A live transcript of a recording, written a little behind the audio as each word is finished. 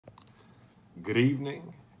Good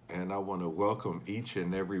evening, and I want to welcome each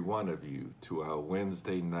and every one of you to our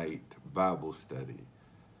Wednesday night Bible study.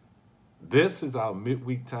 This is our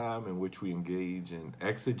midweek time in which we engage in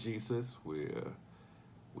exegesis, where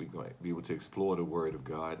we're going to be able to explore the Word of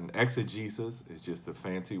God. And exegesis is just a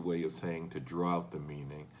fancy way of saying to draw out the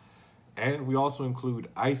meaning. And we also include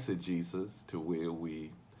eisegesis, to where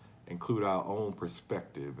we include our own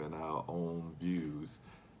perspective and our own views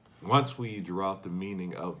once we draw out the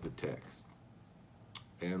meaning of the text.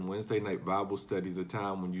 And Wednesday night Bible study is a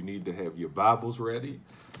time when you need to have your Bibles ready.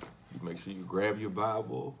 You make sure you grab your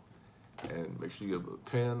Bible and make sure you have a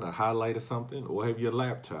pen, a highlight, or something, or have your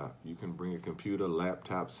laptop. You can bring a computer,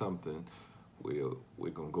 laptop, something. We're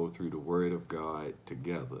going to go through the Word of God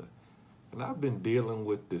together. And I've been dealing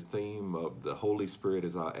with the theme of the Holy Spirit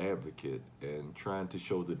as our advocate and trying to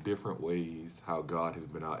show the different ways how God has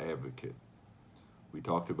been our advocate. We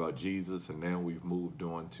talked about Jesus, and now we've moved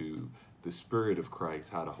on to the Spirit of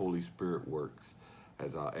Christ, how the Holy Spirit works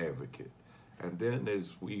as our advocate. And then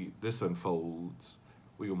as this unfolds,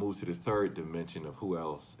 we will move to the third dimension of who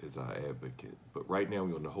else is our advocate. But right now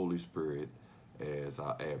we're on the Holy Spirit as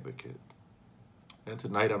our advocate. And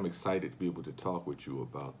tonight I'm excited to be able to talk with you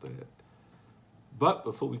about that. But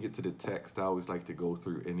before we get to the text, I always like to go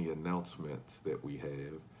through any announcements that we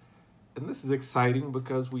have. And this is exciting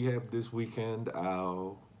because we have this weekend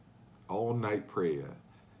our all-night prayer.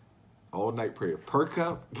 All-night prayer. Perk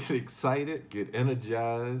up, get excited, get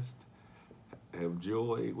energized, have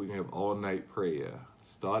joy. We're going to have all-night prayer.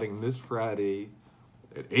 Starting this Friday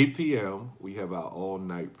at 8 p.m., we have our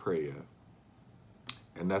all-night prayer.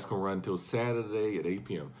 And that's going to run until Saturday at 8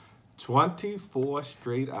 p.m. 24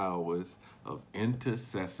 straight hours of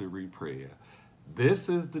intercessory prayer. This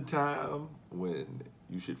is the time when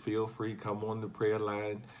you should feel free, come on the prayer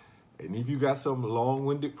line. And if you got some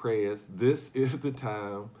long-winded prayers, this is the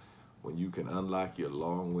time when you can unlock your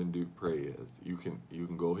long-winded prayers. You can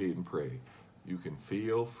go ahead and pray. You can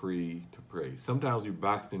feel free to pray. Sometimes we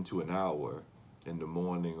boxed into an hour in the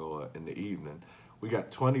morning or in the evening. We got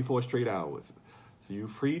 24 straight hours. So you're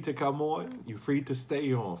free to come on. You're free to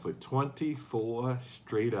stay on for 24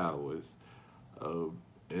 straight hours of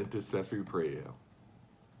intercessory prayer.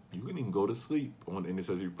 You can even go to sleep on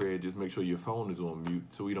intercessory prayer. Just make sure your phone is on mute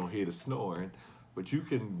so we don't hear the snoring. But you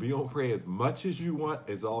can be on prayer as much as you want,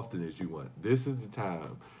 as often as you want. This is the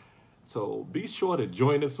time. So be sure to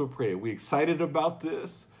join us for prayer. We're excited about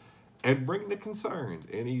this. And bring the concerns,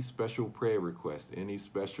 any special prayer requests, any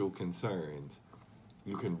special concerns.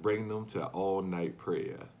 You can bring them to all-night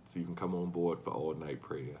prayer. So you can come on board for all-night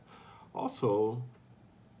prayer. Also,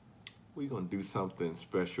 we're going to do something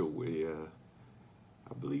special where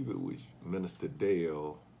I believe it was Minister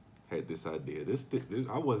Dale had this idea.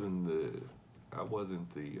 I wasn't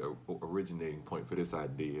the originating point for this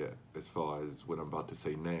idea as far as what I'm about to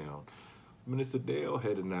say now. Minister Dale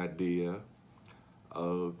had an idea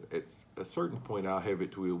of, at a certain point, I'll have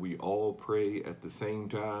it to where we all pray at the same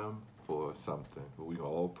time for something. We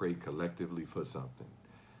all pray collectively for something.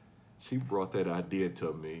 She brought that idea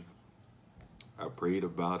to me. I prayed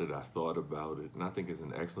about it. I thought about it. And I think it's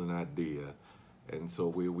an excellent idea. And so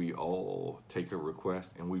we all take a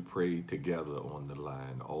request and we pray together on the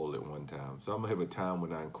line all at one time. So I'm going to have a time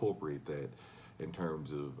when I incorporate that in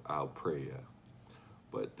terms of our prayer.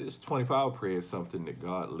 But this 24-hour prayer is something that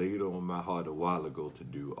God laid on my heart a while ago to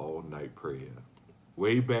do, all-night prayer.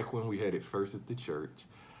 Way back when we had it first at the church.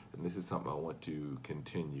 And this is something I want to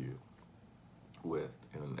continue with.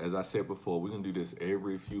 And as I said before, we're going to do this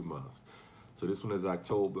every few months. So this one is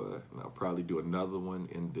October, and I'll probably do another one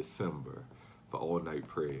in December for all-night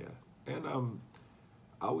prayer. And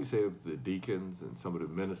I always have the deacons and some of the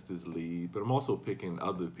ministers lead, but I'm also picking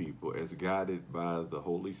other people as guided by the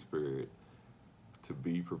Holy Spirit to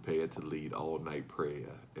be prepared to lead all-night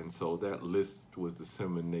prayer. And so that list was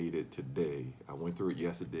disseminated today. I went through it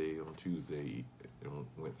yesterday on Tuesday and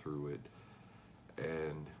went through it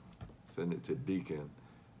and sent it to deacon,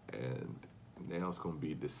 and now it's going to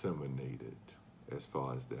be disseminated as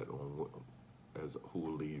far as that as who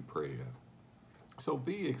will lead prayer. So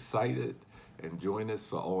be excited and join us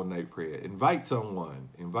for all-night prayer. Invite someone.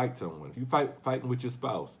 If you fighting with your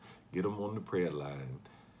spouse, get them on the prayer line.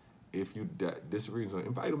 If you disagree,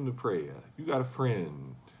 invite them to prayer. If you got a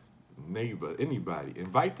friend, neighbor, anybody,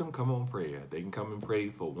 invite them, come on prayer. They can come and pray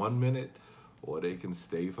for 1 minute, or they can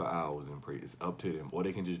stay for hours and pray. It's up to them. Or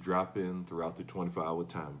they can just drop in throughout the 24-hour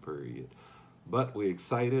time period. But we're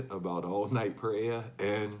excited about all-night prayer,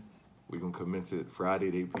 and we're going to commence it Friday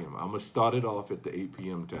at 8 p.m. I'm going to start it off at the 8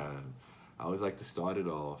 p.m. time. I always like to start it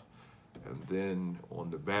off. And then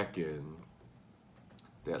on the back end,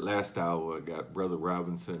 That last hour, I got Brother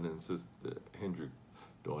Robinson and Sister Hendrick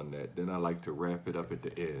doing that. Then I like to wrap it up at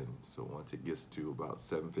the end. So once it gets to about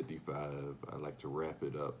 7:55, I like to wrap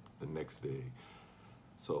it up the next day.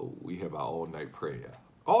 So we have our all-night prayer.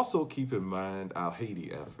 Also keep in mind our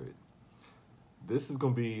Haiti effort. This is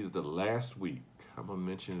going to be the last week. I'm going to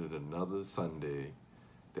mention it another Sunday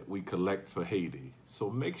that we collect for Haiti.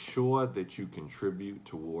 So make sure that you contribute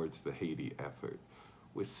towards the Haiti effort.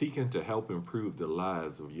 We're seeking to help improve the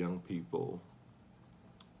lives of young people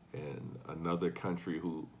in another country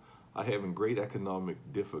who are having great economic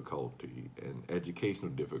difficulty and educational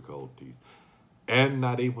difficulties and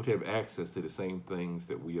not able to have access to the same things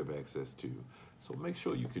that we have access to. So make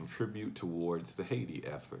sure you contribute towards the Haiti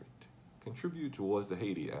effort. Contribute towards the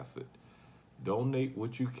Haiti effort. Donate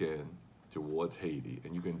what you can towards Haiti,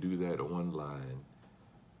 and you can do that online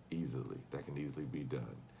easily. That can easily be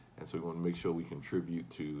done. And so we want to make sure we contribute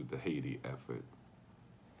to the Haiti effort.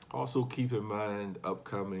 Also keep in mind,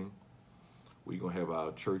 upcoming, we're going to have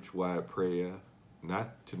our church-wide prayer,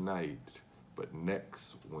 not tonight, but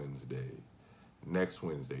next Wednesday. Next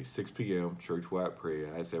Wednesday, 6 p.m., church-wide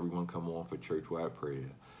prayer. I ask everyone come on for church-wide prayer.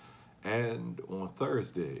 And on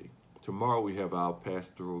Thursday, tomorrow, we have our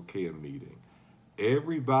pastoral care meeting.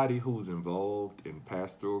 Everybody who's involved in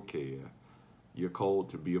pastoral care, you're called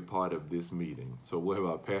to be a part of this meeting. So we'll have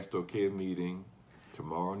our pastoral care meeting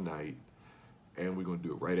tomorrow night, and we're going to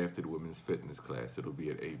do it right after the women's fitness class. It'll be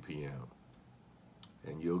at 8 p.m.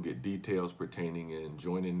 And you'll get details pertaining in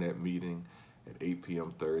joining that meeting at 8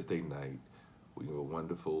 p.m. Thursday night. We have a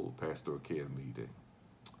wonderful pastoral care meeting.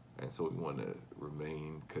 And so we want to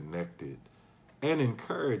remain connected and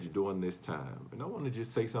encouraged during this time. And I want to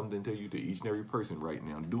just say something to you, to each and every person right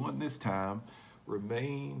now. During this time,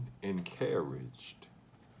 remain encouraged.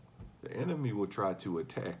 The enemy will try to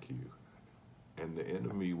attack you, and the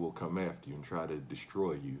enemy will come after you and try to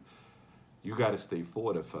destroy you. You got to stay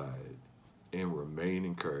fortified and remain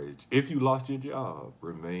encouraged. If you lost your job,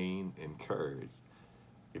 remain encouraged.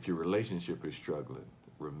 If your relationship is struggling,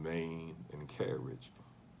 remain encouraged.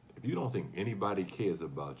 If you don't think anybody cares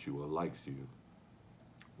about you or likes you,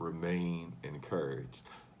 remain encouraged.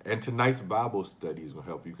 And tonight's Bible study is going to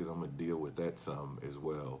help you, because I'm going to deal with that some as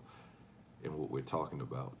well in what we're talking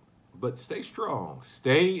about. But stay strong.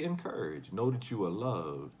 Stay encouraged. Know that you are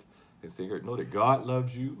loved. And stay encouraged. Know that God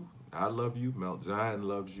loves you. I love you. Mount Zion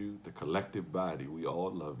loves you. The collective body, we all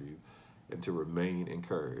love you. And to remain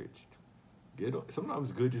encouraged. Sometimes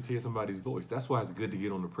it's good just to hear somebody's voice. That's why it's good to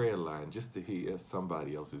get on the prayer line, just to hear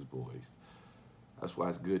somebody else's voice. That's why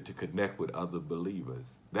it's good to connect with other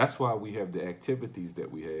believers. That's why we have the activities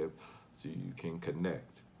that we have, so you can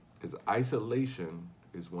connect. Because isolation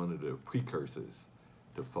is one of the precursors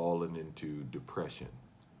to falling into depression.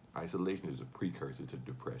 Isolation is a precursor to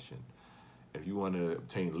depression. If you want to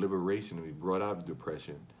obtain liberation and be brought out of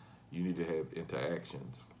depression, you need to have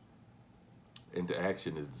interactions.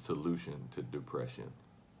 Interaction is the solution to depression.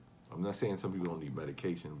 I'm not saying some people don't need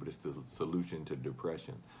medication, but it's the solution to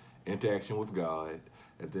depression. Interaction with God,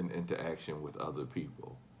 and then interaction with other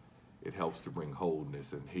people. It helps to bring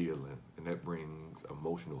wholeness and healing, and that brings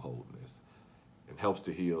emotional wholeness, and helps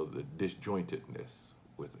to heal the disjointedness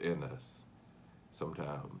within us,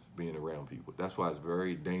 sometimes being around people. That's why it's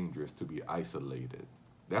very dangerous to be isolated.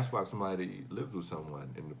 That's why somebody lives with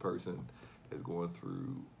someone and the person is going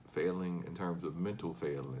through failing in terms of mental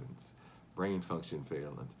failings, brain function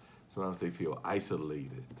failings. Sometimes they feel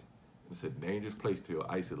isolated. It's a dangerous place to feel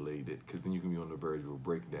isolated, because then you can be on the verge of a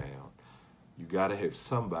breakdown. You got to have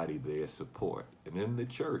somebody there support. And in the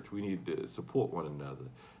church, we need to support one another.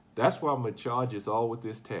 That's why I'm going to charge us all with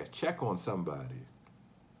this task. Check on somebody.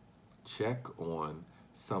 Check on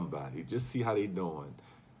somebody. Just see how they doing.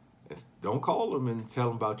 Don't call them and tell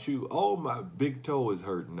them about you. Oh, my big toe is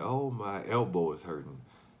hurting. Oh, my elbow is hurting.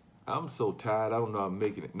 I'm so tired. I don't know how I'm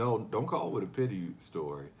making it. No, don't call with a pity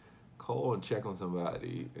story. Call and check on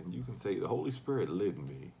somebody, and you can say, the Holy Spirit led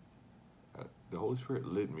me. The Holy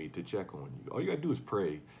Spirit led me to check on you. All you got to do is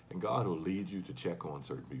pray, and God will lead you to check on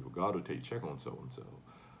certain people. God will tell you, check on so-and-so.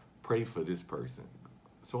 Pray for this person.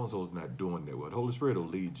 So-and-so is not doing that well. The Holy Spirit will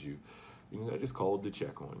lead you. You can just call to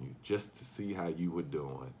check on you, just to see how you were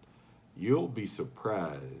doing. You'll be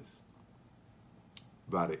surprised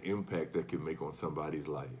by the impact that can make on somebody's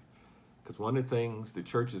life. Because one of the things the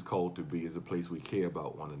church is called to be is a place we care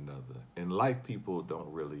about one another. In life, people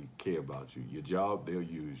don't really care about you. Your job, they'll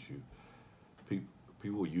use you.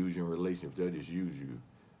 People will use you in relationships. They'll just use you.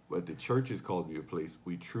 But the church is called to be a place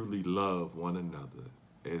we truly love one another.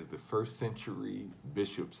 As the first century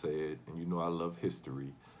bishop said, and you know I love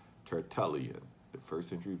history, Tertullian, the first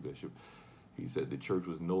century bishop, He said the church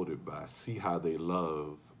was noted by see how they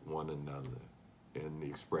love one another and the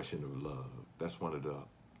expression of love. That's one of the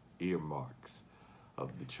earmarks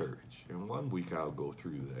of the church. And one week I'll go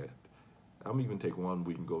through that. I'm even take 1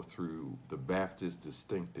 week and go through the Baptist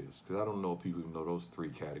distinctives, because I don't know if people know those three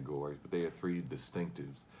categories, but they are three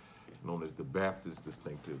distinctives known as the Baptist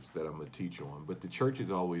distinctives that I'm going to teach on. But the church is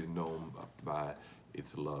always known by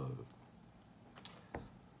its love.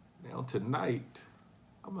 Now tonight,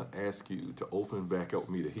 I'm going to ask you to open back up with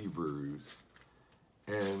me to Hebrews.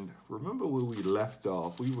 And remember where we left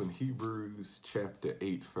off. We were in Hebrews chapter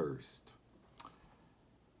 8 first.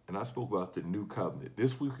 And I spoke about the new covenant.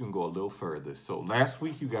 This week we can go a little further. So last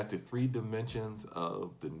week you got the three dimensions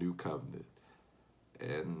of the new covenant.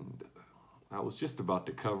 And I was just about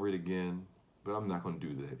to cover it again, but I'm not going to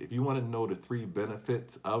do that. If you want to know the three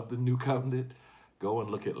benefits of the new covenant, go and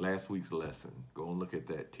look at last week's lesson. Go and look at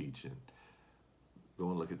that teaching. Go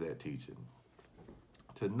and look at that teaching.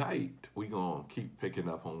 Tonight, we're going to keep picking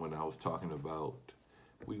up on when I was talking about,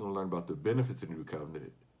 we're going to learn about the benefits of the new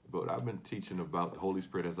covenant. But I've been teaching about the Holy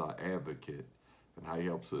Spirit as our advocate and how he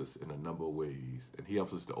helps us in a number of ways. And he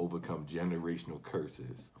helps us to overcome generational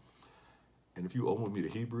curses. And if you open with me to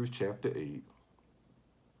Hebrews chapter 8,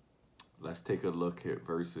 let's take a look at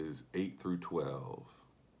verses 8 through 12.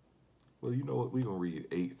 Well, you know what? We're going to read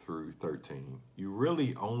 8 through 13. You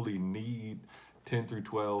really only need 10 through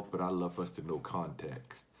 12, but I love us to know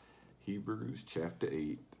context. Hebrews chapter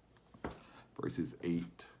 8, verses 8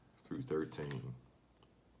 through 13.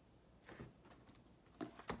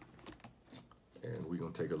 And we're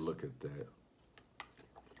going to take a look at that.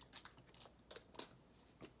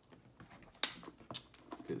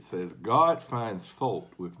 It says, God finds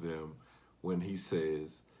fault with them when he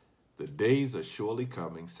says, the days are surely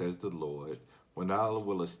coming, says the Lord, when I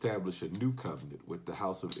will establish a new covenant with the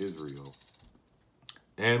house of Israel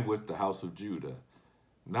and with the house of Judah,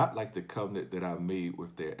 not like the covenant that I made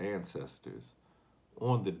with their ancestors.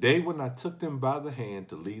 On the day when I took them by the hand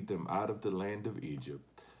to lead them out of the land of Egypt,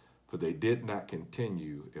 for they did not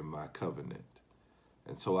continue in my covenant.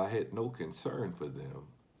 And so I had no concern for them,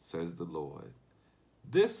 says the Lord.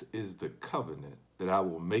 This is the covenant that I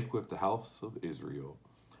will make with the house of Israel.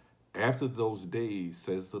 After those days,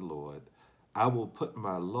 says the Lord, I will put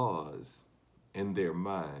my laws in their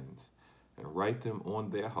minds and write them on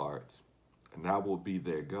their hearts, and I will be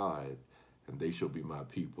their God, and they shall be my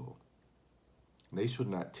people. And they shall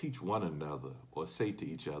not teach one another or say to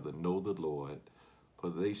each other, know the Lord, for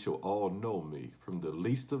they shall all know me, from the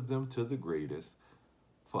least of them to the greatest,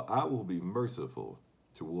 for I will be merciful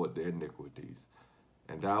toward their iniquities,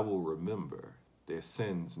 and I will remember their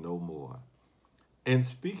sins no more. And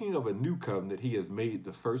speaking of a new covenant, he has made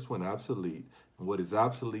the first one obsolete, and what is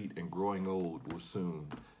obsolete and growing old will soon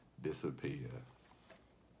disappear.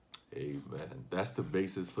 Amen. That's the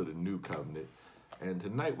basis for the new covenant. And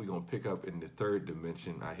tonight we're going to pick up in the third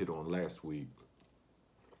dimension I hit on last week,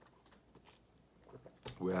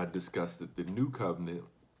 where I discussed that the new covenant,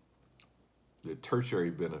 the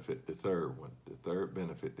tertiary benefit, the third one, the third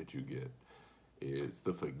benefit that you get is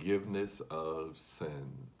the forgiveness of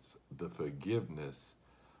sins. The forgiveness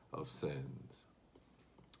of sins.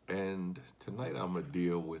 And tonight I'm going to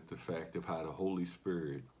deal with the fact of how the Holy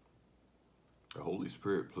Spirit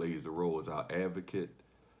plays the role as our advocate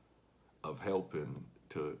of helping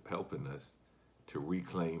us to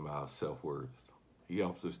reclaim our self-worth. He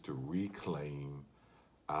helps us to reclaim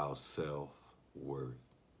our self-worth.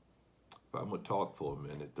 But I'm going to talk for a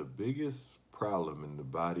minute. The biggest problem in the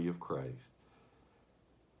body of Christ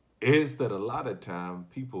is that a lot of time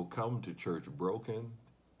people come to church broken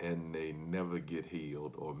and they never get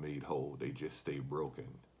healed or made whole. They just stay broken.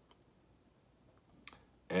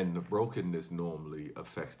 And the brokenness normally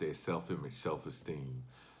affects their self-image, self-esteem.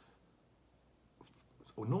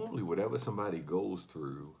 So normally whatever somebody goes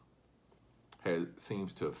through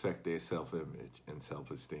seems to affect their self-image and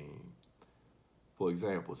self-esteem. For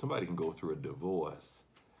example, somebody can go through a divorce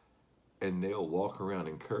and they'll walk around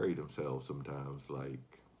and carry themselves sometimes like,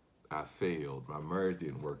 I failed, my marriage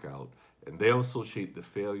didn't work out. And they'll associate the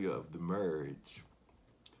failure of the marriage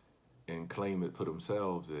and claim it for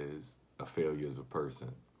themselves as a failure as a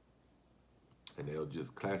person. And they'll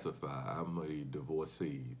just classify, I'm a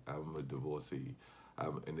divorcee,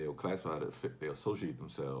 and they'll classify they'll associate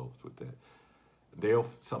themselves with that.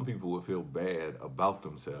 Some people will feel bad about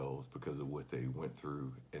themselves because of what they went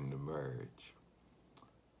through in the marriage.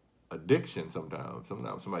 Addiction sometimes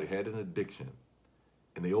somebody had an addiction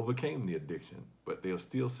and they overcame the addiction, but they'll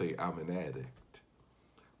still say, I'm an addict.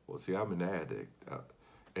 Well, see, I'm an addict.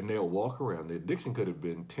 And they'll walk around. The addiction could have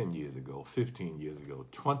been 10 years ago, 15 years ago,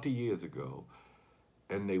 20 years ago.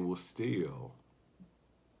 and they will still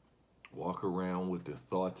walk around with the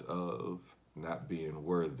thoughts of not being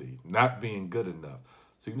worthy, not being good enough.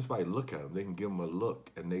 So you can somebody look at them, they can give them a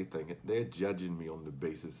look, and they think they're judging me on the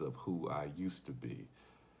basis of who I used to be.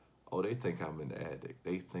 Oh, they think I'm an addict.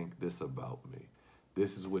 They think this about me.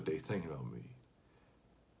 This is what they think of me.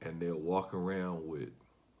 And they'll walk around with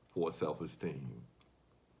poor self-esteem.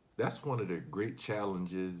 That's one of the great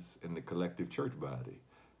challenges in the collective church body.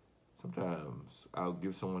 Sometimes I'll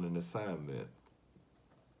give someone an assignment,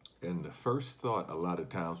 and the first thought a lot of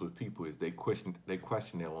times with people is they question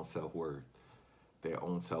their own self-worth, their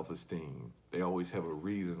own self-esteem. They always have a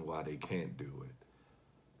reason why they can't do it.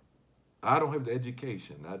 I don't have the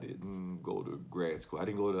education. I didn't go to grad school. I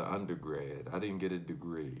didn't go to undergrad. I didn't get a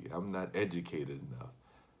degree. I'm not educated enough.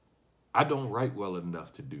 I don't write well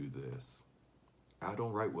enough to do this. I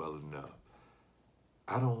don't write well enough.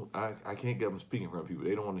 I can't get them speaking in front of people.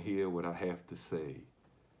 They don't want to hear what I have to say.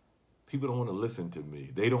 People don't want to listen to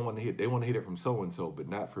me. They don't want to hear, they want to hear it from so-and-so, but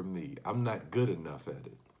not from me. I'm not good enough at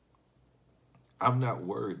it. I'm not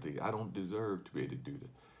worthy. I don't deserve to be able to do that.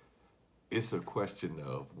 It's a question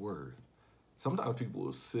of worth. Sometimes people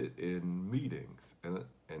will sit in meetings and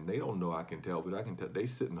they don't know I can tell, but I can tell they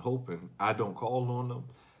sitting hoping I don't call on them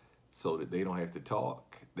so that they don't have to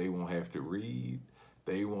talk, they won't have to read,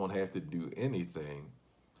 they won't have to do anything,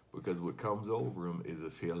 because what comes over them is a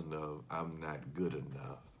feeling of I'm not good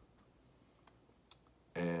enough.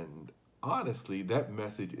 And honestly, that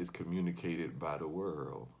message is communicated by the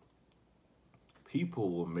world.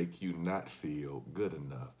 People will make you not feel good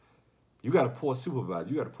enough. You got a poor supervisor,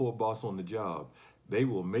 you got a poor boss on the job, they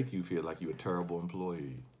will make you feel like you're a terrible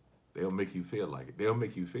employee. They'll make you feel like it. They'll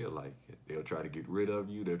make you feel like it. They'll try to get rid of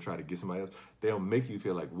you. They'll try to get somebody else. They'll make you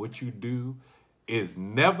feel like what you do is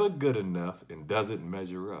never good enough and doesn't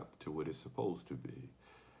measure up to what it's supposed to be.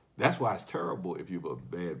 That's why it's terrible if you're a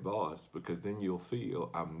bad boss, because then you'll feel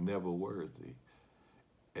I'm never worthy.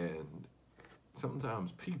 And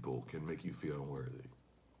sometimes people can make you feel unworthy.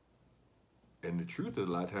 And the truth is,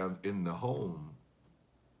 a lot of times in the home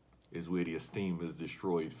is where the esteem is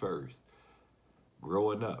destroyed first.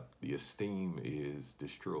 Growing up, the esteem is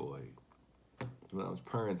destroyed. Sometimes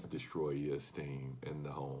parents destroy your esteem in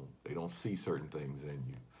the home. They don't see certain things in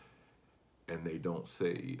you. And they don't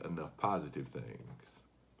say enough positive things.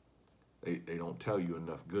 They don't tell you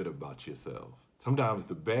enough good about yourself. Sometimes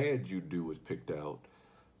the bad you do is picked out,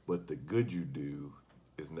 but the good you do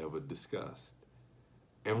is never discussed.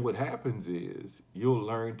 And what happens is you'll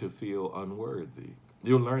learn to feel unworthy.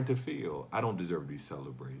 You'll learn to feel, I don't deserve to be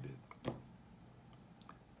celebrated.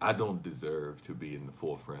 I don't deserve to be in the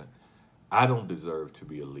forefront. I don't deserve to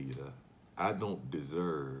be a leader. I don't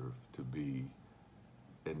deserve to be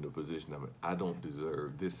in the position I'm in. I don't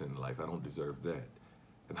deserve this in life. I don't deserve that.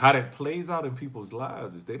 And how that plays out in people's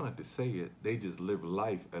lives is they don't have to say it. They just live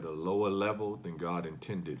life at a lower level than God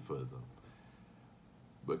intended for them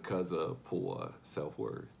because of poor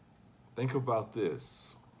self-worth. Think about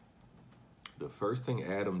this. The first thing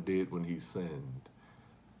Adam did when he sinned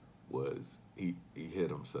was he hid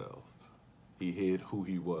himself. He hid who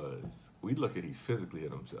he was. We look at he physically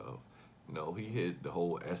hid himself. No, he hid the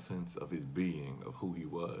whole essence of his being, of who he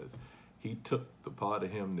was. He took the part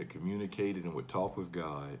of him that communicated and would talk with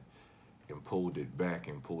God and pulled it back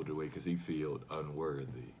and pulled it away because he felt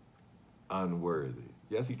unworthy. Unworthy.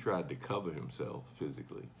 Yes, he tried to cover himself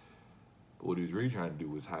physically. But what he was really trying to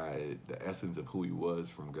do was hide the essence of who he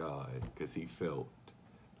was from God because he felt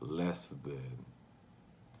less than.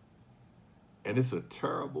 And it's a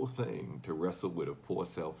terrible thing to wrestle with a poor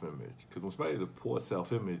self-image. Because when somebody has a poor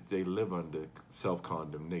self-image, they live under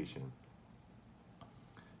self-condemnation.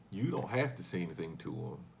 You don't have to say anything to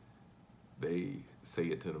them. They say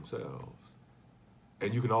it to themselves.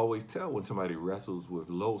 And you can always tell when somebody wrestles with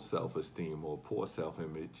low self-esteem or poor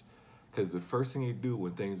self-image, because the first thing they do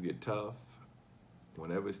when things get tough,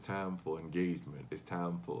 whenever it's time for engagement,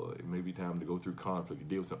 it may be time to go through conflict, you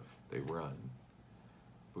deal with something, they run.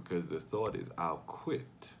 Because the thought is, I'll quit,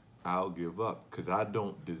 I'll give up, because I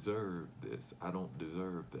don't deserve this, I don't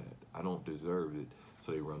deserve that, I don't deserve it,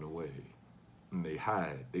 so they run away. And they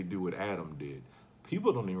hide, they do what Adam did.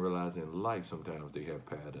 People don't even realize in life sometimes they have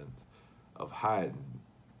patterns of hiding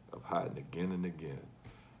again and again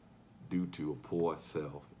due to a poor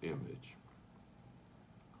self-image.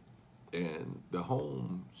 And the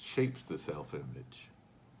home shapes the self-image.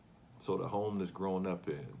 So the home that's grown up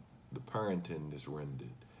in, the parenting that's rendered,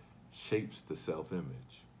 shapes the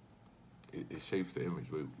self-image. It shapes the image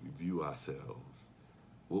we view ourselves,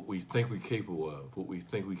 what we think we're capable of, what we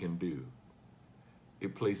think we can do.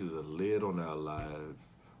 It places a lid on our lives,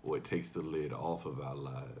 or it takes the lid off of our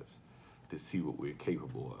lives. to see what we're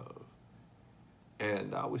capable of.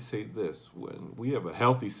 And I would say this: when we have a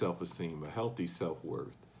healthy self-esteem, a healthy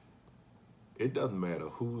self-worth, it doesn't matter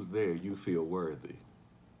who's there, you feel worthy.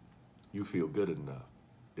 You feel good enough.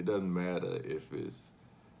 It doesn't matter if it's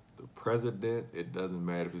the president, it doesn't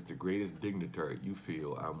matter if it's the greatest dignitary, you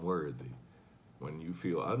feel I'm worthy. When you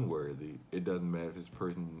feel unworthy, it doesn't matter if it's a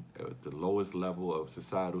person at the lowest level of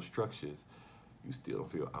societal structures, you still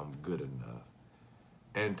don't feel I'm good enough.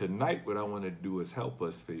 And tonight, what I want to do is help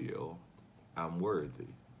us feel I'm worthy.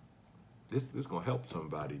 This is going to help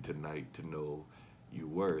somebody tonight to know you're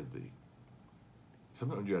worthy.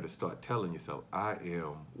 Sometimes you got to start telling yourself, I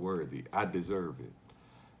am worthy. I deserve it.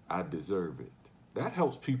 I deserve it. That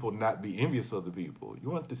helps people not be envious of other people. You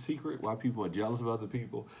want the secret why people are jealous of other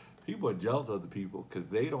people? People are jealous of other people because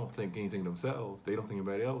they don't think anything themselves. They don't think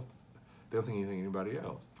anybody else. They don't think anything anybody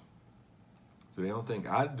else. So they don't think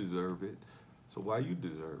I deserve it. So why you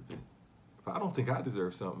deserve it? If I don't think I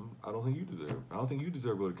deserve something, I don't think you deserve it. I don't think you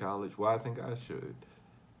deserve to go to college. Why I think I should?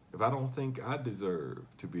 If I don't think I deserve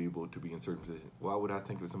to be able to be in certain positions, why would I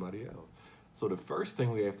think of somebody else? So the first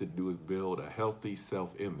thing we have to do is build a healthy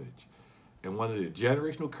self-image. And one of the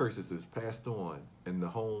generational curses that's passed on in the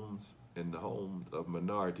homes of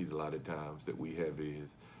minorities a lot of times that we have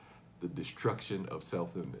is the destruction of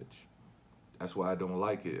self-image. That's why I don't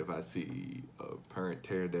like it if I see a parent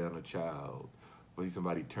tear down a child, or see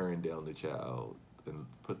somebody turn down the child and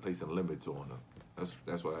placing limits on them.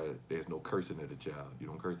 That's why there's no cursing at a child. You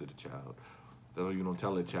don't curse at a child. That's why you don't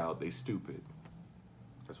tell a child they stupid.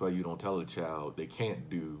 That's why you don't tell a child they can't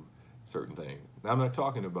do certain things. Now, I'm not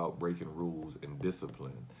talking about breaking rules and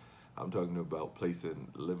discipline. I'm talking about placing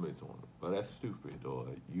limits on them. Well, that's stupid, or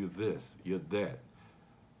you're this, you're that.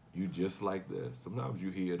 You just like this. Sometimes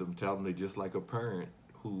you hear them tell them they're just like a parent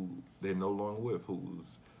who they're no longer with, who's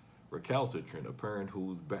recalcitrant, a parent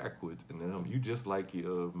who's backwards, and then you just like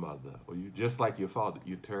your mother, or you just like your father.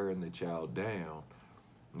 You turn the child down,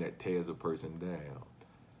 and that tears a person down.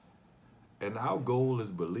 And our goal as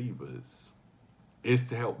believers is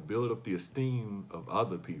to help build up the esteem of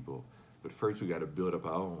other people, but first we got to build up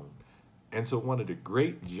our own. And so one of the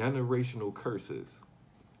great generational curses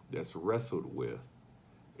that's wrestled with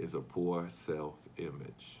is a poor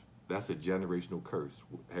self-image. That's a generational curse,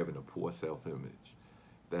 having a poor self-image.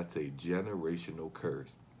 That's a generational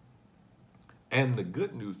curse. And the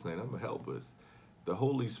good news thing, I'm going to help us. The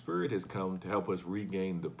Holy Spirit has come to help us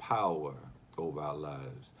regain the power over our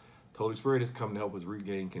lives. The Holy Spirit has come to help us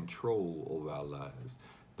regain control over our lives.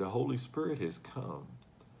 The Holy Spirit has come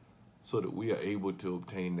so that we are able to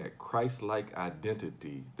obtain that Christ-like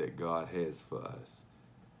identity that God has for us.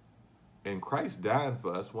 And Christ dying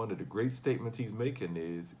for us, one of the great statements he's making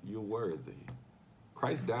is, you're worthy.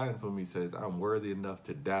 Christ dying for me says, I'm worthy enough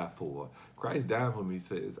to die for. Christ dying for me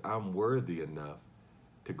says, I'm worthy enough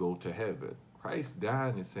to go to heaven. Christ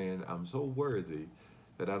dying is saying, I'm so worthy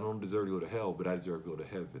that I don't deserve to go to hell, but I deserve to go to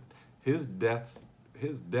heaven. His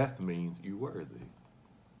death means you're worthy.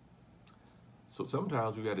 So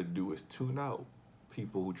sometimes we got to do is tune out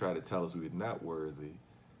people who try to tell us we're not worthy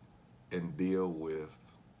and deal with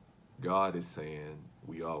God is saying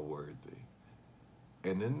we are worthy.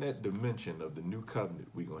 And in that dimension of the new covenant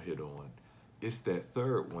we're going to hit on, it's that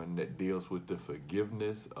third one that deals with the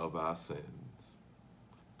forgiveness of our sins.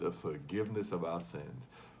 The forgiveness of our sins.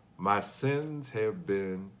 My sins have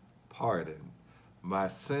been pardoned. My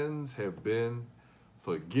sins have been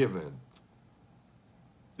forgiven.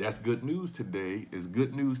 That's good news today. It's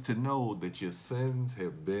good news to know that your sins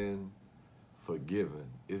have been forgiven.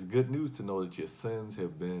 It's good news to know that your sins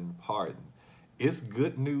have been pardoned. It's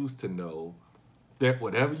good news to know that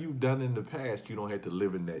whatever you've done in the past, you don't have to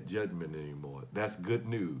live in that judgment anymore. That's good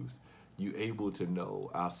news. You're able to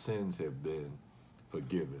know our sins have been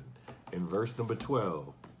forgiven. In verse number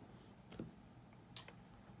 12,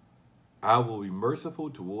 I will be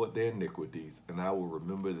merciful toward their iniquities, and I will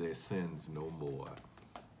remember their sins no more.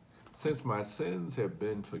 Since my sins have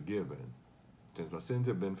been forgiven,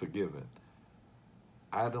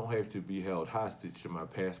 I don't have to be held hostage to my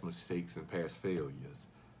past mistakes and past failures.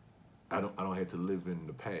 I don't have to live in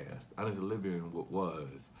the past. I don't have to live in what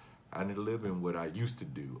was. I need to live in what I used to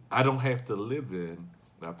do. I don't have to live in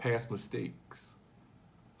my past mistakes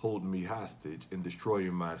holding me hostage and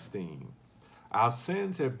destroying my esteem. Our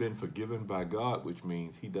sins have been forgiven by God, which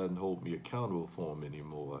means he doesn't hold me accountable for them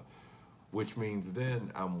anymore, which means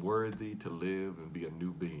then I'm worthy to live and be a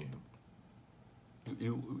new being.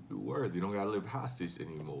 You're worthy. You don't got to live hostage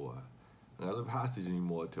anymore. I don't live hostage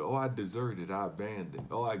anymore to, oh, I deserted, I abandoned,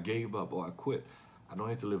 oh, I gave up, oh, I quit. I don't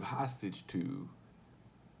have to live hostage to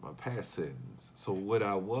my past sins. So what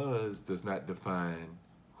I was does not define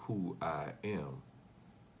who I am.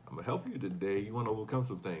 I'm going to help you today. You want to overcome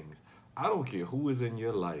some things. I don't care who is in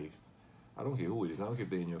your life. I don't care who it is. I don't care if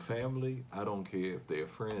they're in your family. I don't care if they're a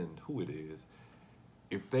friend, who it is.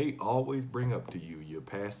 If they always bring up to you your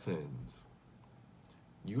past sins,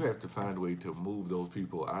 you have to find a way to move those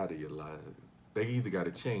people out of your life. They either got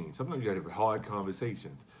to change. Sometimes you got to have hard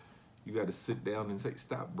conversations. You got to sit down and say,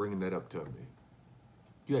 stop bringing that up to me.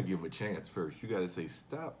 You got to give them a chance first. You got to say,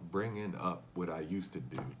 stop bringing up what I used to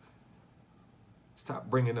do. Stop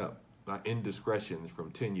bringing up my indiscretions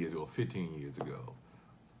from 10 years ago, 15 years ago.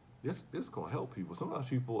 This going to help people. Sometimes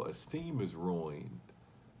people's esteem is ruined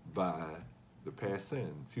by the past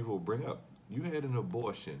sins. People bring up, you had an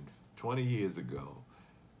abortion 20 years ago.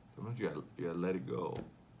 Sometimes you got to let it go.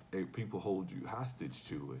 Hey, people hold you hostage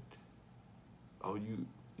to it. Oh,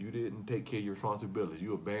 you didn't take care of your responsibilities.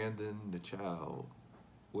 You abandoned the child.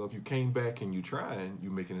 Well, if you came back and you trying,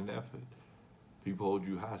 you making an effort. People hold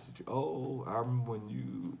you hostage. Oh, I remember when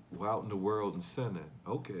you were out in the world and sinning.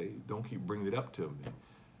 Okay, don't keep bringing it up to me.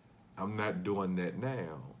 I'm not doing that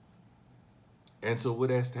now. And so what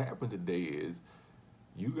has to happen today is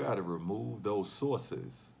you got to remove those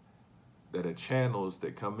sources that are channels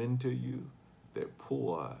that come into you that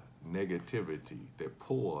pour negativity, that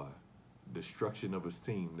pour destruction of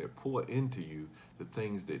esteem, that pour into you the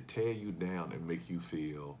things that tear you down and make you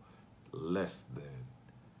feel less than.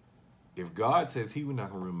 If God says he was not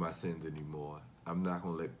going to remember my sins anymore, I'm not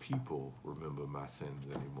going to let people remember my sins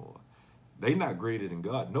anymore. They not greater than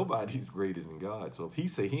God. Nobody's greater than God. So if he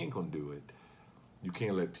say he ain't going to do it, you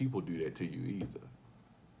can't let people do that to you either.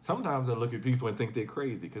 Sometimes I look at people and think they're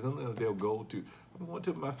crazy because sometimes they'll go to, I'm going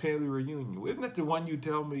to my family reunion. Isn't that the one you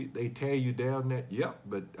tell me they tear you down? That, yep,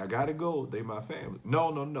 but I got to go. They my family.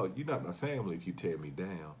 No, you're not my family if you tear me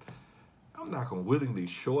down. I'm not going to willingly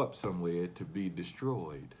show up somewhere to be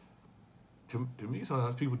destroyed. To me,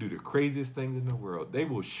 sometimes people do the craziest things in the world. They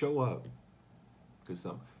will show up because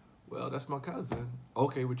well, that's my cousin.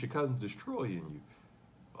 Okay, but your cousin's destroying you.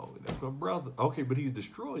 Oh, that's my brother. Okay, but he's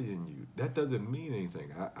destroying you. That doesn't mean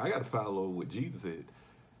anything. I got to follow what Jesus said.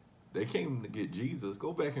 They came to get Jesus.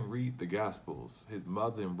 Go back and read the Gospels. His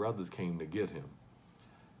mother and brothers came to get him.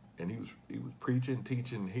 And he was preaching,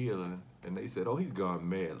 teaching, healing. And they said, oh, he's gone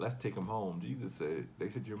mad. Let's take him home. Jesus said, they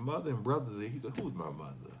said, your mother and brothers. He said, who's my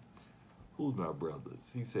mother? Who's my brothers?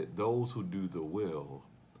 He said, those who do the will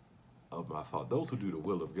of my Father. Those who do the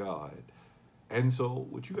will of God. And so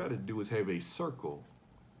what you got to do is have a circle.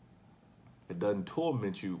 It doesn't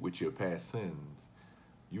torment you with your past sins.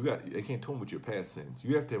 They can't torment with your past sins.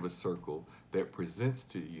 You have to have a circle that presents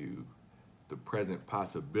to you the present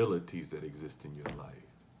possibilities that exist in your life.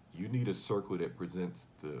 You need a circle that presents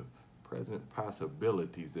the present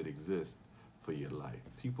possibilities that exist for your life.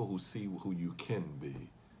 People who see who you can be.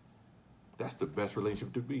 That's the best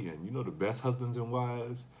relationship to be in. You know the best husbands and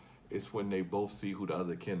wives? It's when they both see who the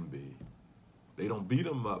other can be. They don't beat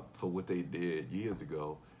them up for what they did years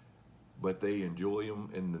ago, but they enjoy them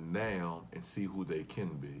in the now and see who they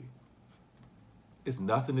can be. It's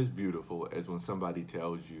nothing as beautiful as when somebody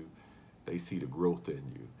tells you they see the growth in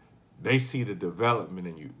you. They see the development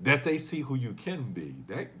in you, that they see who you can be.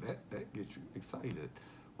 That gets you excited.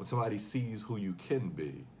 When somebody sees who you can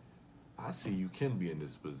be, I see you can be in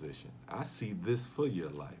this position. I see this for your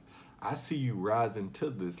life. I see you rising to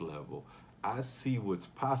this level. I see what's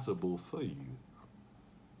possible for you.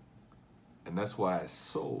 And that's why it's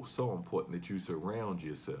so important that you surround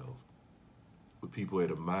yourself with people who have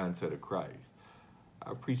the mindset of Christ.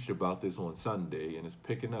 I preached about this on Sunday, and it's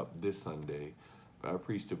picking up this Sunday. But I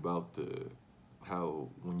preached about how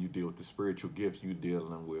when you deal with the spiritual gifts, you're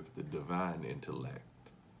dealing with the divine intellect,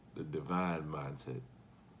 the divine mindset.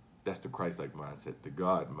 That's the Christ-like mindset, the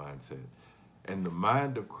God mindset. And the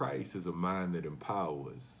mind of Christ is a mind that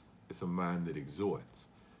empowers. It's a mind that exhorts.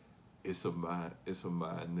 It's a mind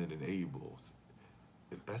that enables.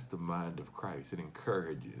 That's the mind of Christ. It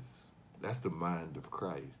encourages. That's the mind of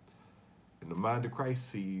Christ. And the mind of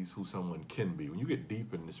Christ sees who someone can be. When you get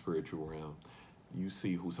deep in the spiritual realm, you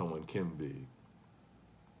see who someone can be.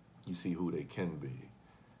 You see who they can be.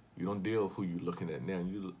 You don't deal with who you're looking at now.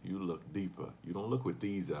 You look deeper. You don't look with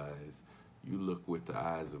these eyes. You look with the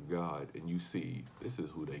eyes of God, and you see this is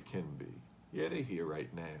who they can be. Yeah, they're here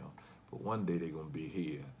right now, but one day they're going to be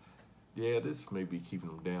here. Yeah, this may be keeping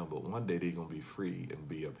them down, but one day they're going to be free and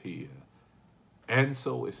be up here. And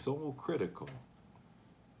so it's so critical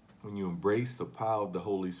when you embrace the power of the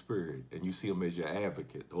Holy Spirit and you see him as your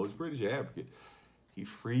advocate. The Holy Spirit is your advocate. He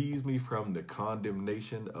frees me from the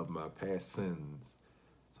condemnation of my past sins.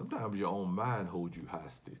 Sometimes your own mind holds you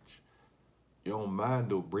hostage. Your own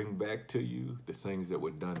mind will bring back to you the things that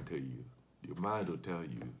were done to you. Your mind will tell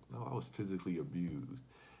you, no, I was physically abused.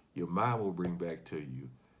 Your mind will bring back to you,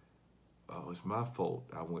 oh, it's my fault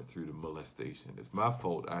I went through the molestation. It's my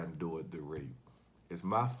fault I endured the rape. It's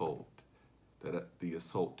my fault that the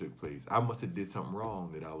assault took place. I must have did something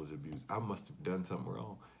wrong that I was abused. I must have done something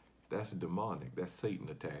wrong. That's demonic. That's Satan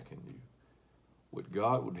attacking you. What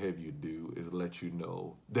God would have you do is let you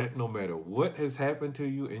know that no matter what has happened to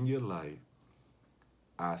you in your life,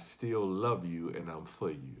 I still love you and I'm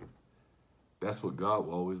for you. That's what God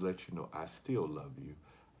will always let you know. I still love you.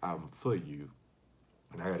 I'm for you.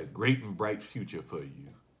 And I got a great and bright future for you.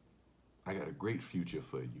 I got a great future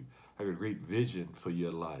for you. I got a great vision for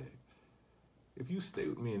your life. If you stay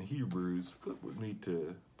with me in Hebrews, flip with me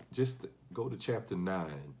to just go to chapter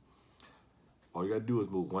 9. All you got to do is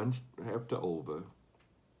move one chapter over.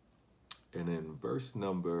 And then verse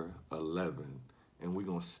number 11. And we're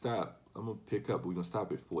going to stop. I'm going to pick up. We're going to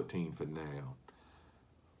stop at 14 for now.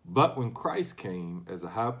 But when Christ came as a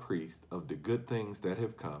high priest of the good things that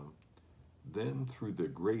have come, then through the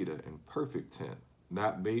greater and perfect tent,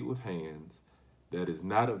 not made with hands, that is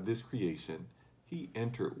not of this creation, he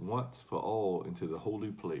entered once for all into the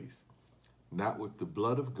holy place, not with the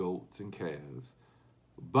blood of goats and calves,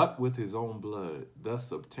 but with his own blood,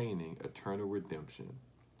 thus obtaining eternal redemption.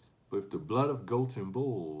 With the blood of goats and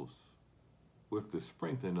bulls, with the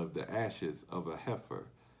sprinkling of the ashes of a heifer,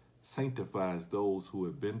 sanctifies those who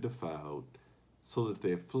have been defiled, so that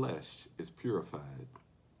their flesh is purified.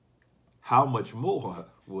 How much more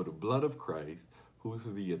will the blood of Christ, who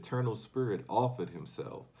through the eternal Spirit offered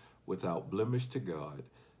himself without blemish to God,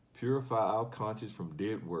 purify our conscience from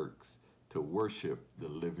dead works to worship the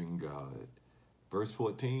living God? Verse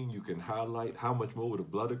 14, you can highlight how much more will the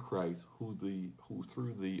blood of Christ, who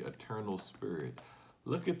through the eternal Spirit.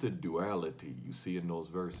 Look at the duality you see in those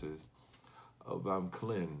verses of I'm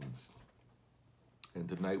cleansed. And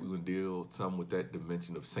tonight we're going to deal some with that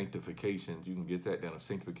dimension of sanctification. You can get that down of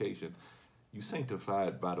sanctification. You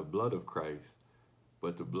sanctified by the blood of Christ,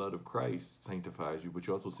 but the blood of Christ sanctifies you, but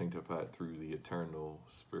you're also sanctified through the eternal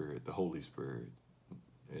Spirit, the Holy Spirit.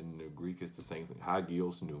 In the Greek, it's the same thing.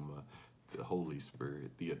 Hagios pneuma, the Holy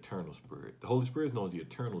Spirit, the eternal Spirit. The Holy Spirit is known as the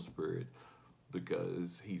eternal Spirit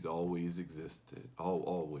because he's always existed,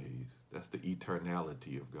 always. That's the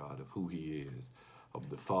eternality of God, of who he is, of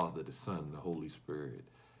the Father, the Son, the Holy Spirit.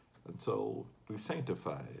 And so we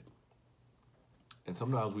sanctify it. And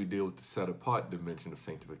sometimes we deal with the set-apart dimension of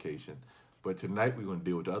sanctification. But tonight we're going to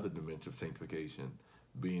deal with the other dimension of sanctification,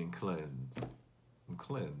 being cleansed. And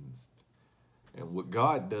cleansed. And what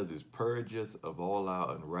God does is purge us of all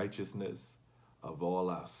our unrighteousness, of all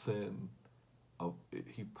our sin.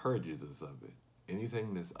 He purges us of it.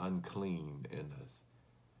 Anything that's unclean in us,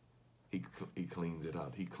 he cleans it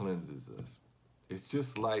out. He cleanses us. It's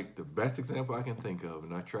just like the best example I can think of,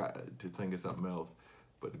 and I try to think of something else,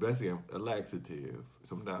 but the best example, a laxative.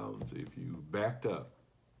 Sometimes if you backed up,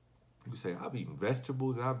 you say, I've eaten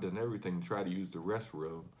vegetables, I've done everything to try to use the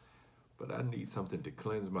restroom, but I need something to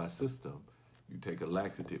cleanse my system. You take a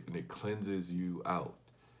laxative and it cleanses you out.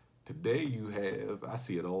 Today you have, I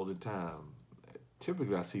see it all the time.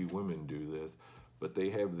 Typically I see women do this, but they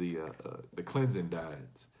have the cleansing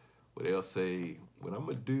diets where they'll say, what I'm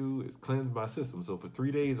going to do is cleanse my system. So for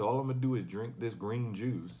 3 days, all I'm going to do is drink this green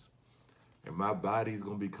juice and my body's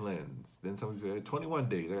going to be cleansed. Then somebody said, 21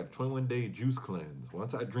 days, I got a 21-day juice cleanse.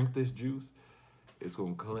 Once I drink this juice, it's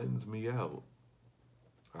going to cleanse me out.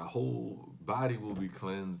 Our whole body will be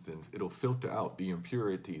cleansed and it'll filter out the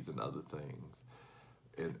impurities and other things.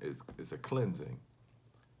 And it's a cleansing.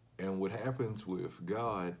 And what happens with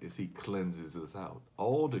God is he cleanses us out.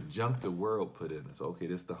 All the junk the world put in us. Okay,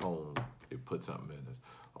 this the home. It put something in us.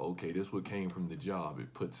 Okay, this what came from the job.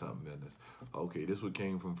 It put something in us. Okay, this what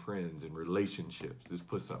came from friends and relationships. This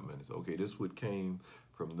put something in us. Okay, this what came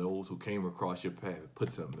from those who came across your path. It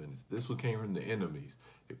put something in us. This what came from the enemies.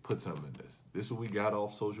 It put something in us. This what we got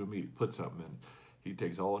off social media. Put something in us. He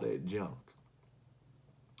takes all that junk.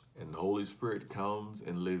 And the Holy Spirit comes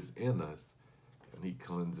and lives in us. And he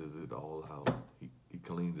cleanses it all out. He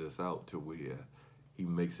cleans us out to where he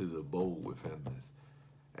makes his abode within us.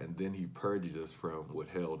 And then he purges us from what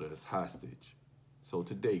held us hostage. So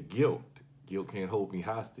today, guilt can't hold me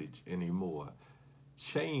hostage anymore.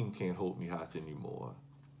 Shame can't hold me hostage anymore.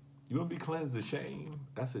 You want to be cleansed of shame?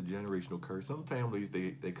 That's a generational curse. Some families,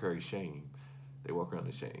 they carry shame. They walk around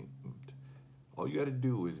ashamed. All you got to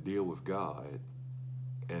do is deal with God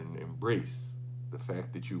and embrace the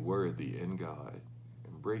fact that you're worthy in God.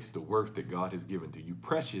 Embrace the worth that God has given to you,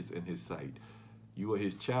 precious in his sight. You are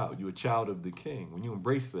his child. You're a child of the king. When you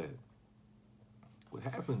embrace that, what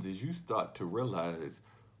happens is you start to realize,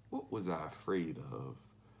 what was I afraid of?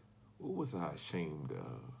 What was I ashamed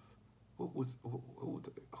of?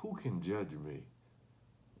 Who can judge me?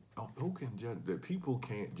 Who can judge? That people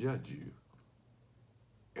can't judge you.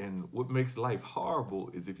 And what makes life horrible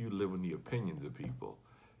is if you live in the opinions of people.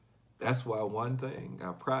 That's why one thing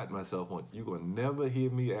I pride myself on, you're going to never hear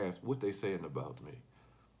me ask what they saying about me.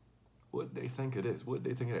 What they think of this, what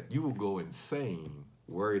they think of that. You will go insane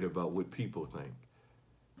worried about what people think.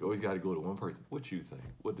 You always got to go to one person. What you think?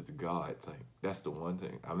 What does God think? That's the one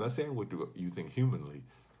thing. I'm not saying what do you think humanly.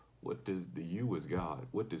 What does the you as God,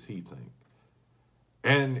 what does he think?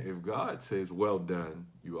 And if God says, well done,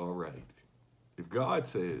 you all right. If God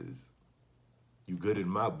says, you good in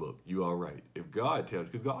my book, you all right. If God tells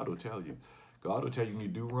you, because God will tell you. God will tell you when you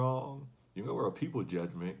do wrong. You know where a people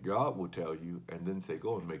judgment, God will tell you and then say,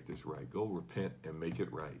 go and make this right. Go repent and make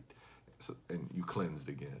it right. So, and you cleansed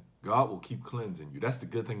again. God will keep cleansing you. That's the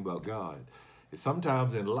good thing about God. Is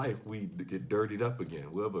sometimes in life we get dirtied up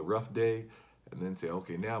again. We'll have a rough day and then say,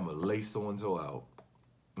 okay, now I'm going to lay so-and-so out.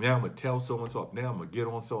 Now I'm going to tell so-and-so up. Now I'm going to get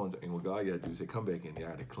on so-and-so. And what God got to do is say, come back in here.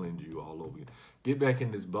 I got to cleanse you all over again. Get back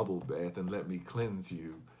in this bubble bath and let me cleanse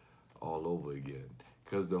you all over again.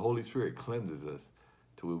 Because the Holy Spirit cleanses us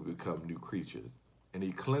till we become new creatures. And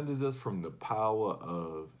he cleanses us from the power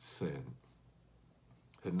of sin.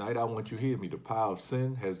 Tonight I want you to hear me. The power of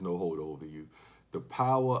sin has no hold over you. The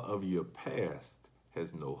power of your past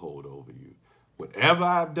has no hold over you. Whatever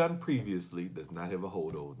I've done previously does not have a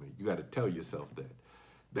hold over me. You got to tell yourself that.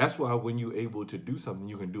 That's why when you're able to do something,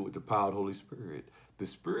 you can do it with the power of the Holy Spirit. The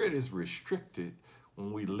Spirit is restricted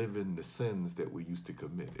when we live in the sins that we used to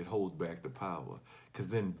commit. It holds back the power because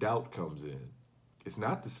then doubt comes in. It's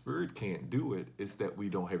not the Spirit can't do it. It's that we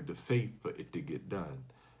don't have the faith for it to get done.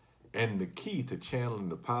 And the key to channeling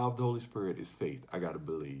the power of the Holy Spirit is faith. I got to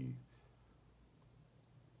believe.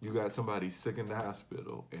 You got somebody sick in the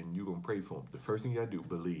hospital and you're going to pray for them. The first thing you got to do,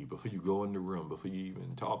 believe. Before you go in the room, before you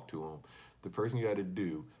even talk to them, the first thing you got to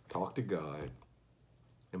do, talk to God.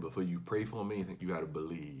 And before you pray for them anything, you got to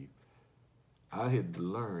believe. I had to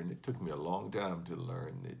learn, it took me a long time to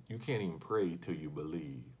learn that you can't even pray till you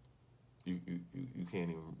believe. You can't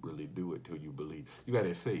even really do it till you believe. You got to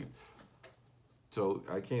have faith. So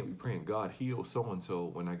I can't be praying, God, heal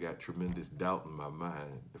so-and-so when I got tremendous doubt in my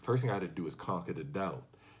mind. The first thing I had to do is conquer the doubt.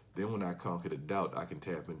 Then when I conquer the doubt, I can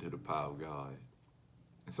tap into the power of God.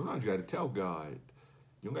 And sometimes you got to tell God,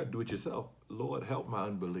 you don't got to do it yourself. Lord, help my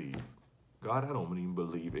unbelief. God, I don't even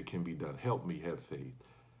believe it can be done. Help me have faith.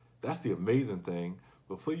 That's the amazing thing.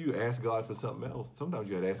 Before you ask God for something else, sometimes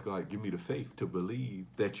you got to ask God, give me the faith to believe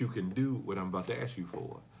that you can do what I'm about to ask you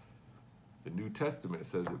for. The New Testament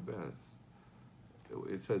says it best.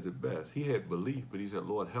 It says it best. He had belief, but he said,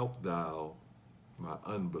 Lord, help thou my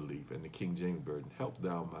unbelief. In the King James Version, help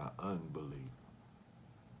thou my unbelief.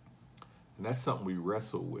 And that's something we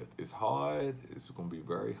wrestle with. It's hard. It's going to be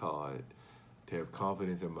very hard to have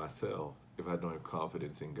confidence in myself if I don't have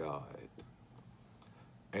confidence in God.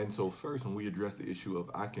 And so first, when we address the issue of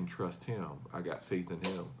I can trust him, I got faith in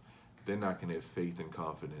him, then I can have faith and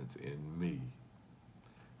confidence in me.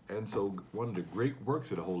 And so one of the great works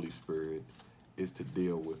of the Holy Spirit is to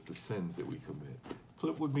deal with the sins that we commit.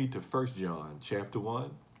 Flip with me to 1 John chapter 1,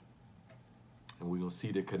 and we're going to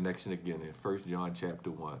see the connection again in 1 John chapter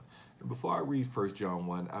 1. And before I read 1 John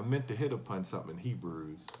 1, I meant to hit upon something in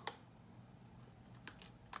Hebrews.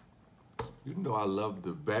 You know I love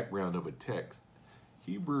the background of a text.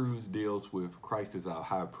 Hebrews deals with Christ as our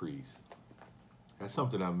high priest. That's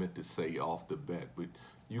something I meant to say off the bat, but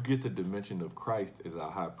you get the dimension of Christ as our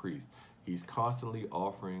high priest. He's constantly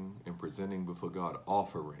offering and presenting before God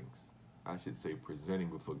offerings. I should say presenting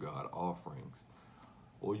before God offerings.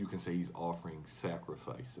 Or you can say he's offering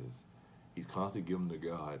sacrifices. He's constantly giving to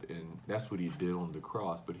God, and that's what he did on the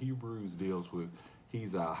cross. But Hebrews deals with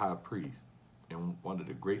he's our high priest. And one of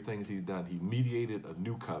the great things he's done, he mediated a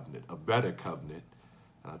new covenant, a better covenant.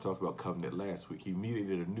 And I talked about covenant last week. He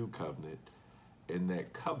mediated a new covenant, and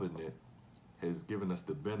that covenant has given us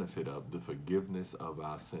the benefit of the forgiveness of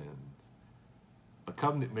our sins. A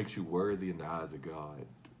covenant makes you worthy in the eyes of God.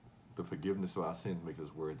 The forgiveness of our sins makes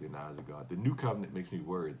us worthy in the eyes of God. The new covenant makes me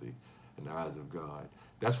worthy in the eyes of God.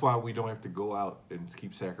 That's why we don't have to go out and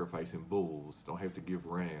keep sacrificing bulls. Don't have to give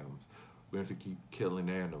rams. We don't have to keep killing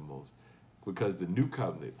animals. Because the new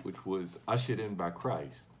covenant, which was ushered in by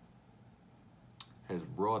Christ, has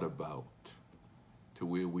brought about to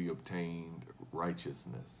where we obtained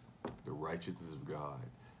righteousness, the righteousness of God.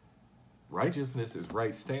 Righteousness is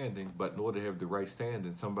right standing, but in order to have the right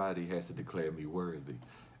standing, somebody has to declare me worthy.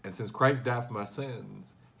 And since Christ died for my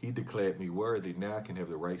sins, he declared me worthy. Now I can have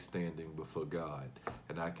the right standing before God,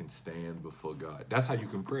 and I can stand before God. That's how you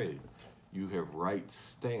can pray. you have right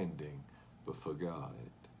standing before God,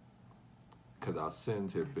 because our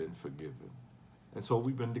sins have been forgiven. And so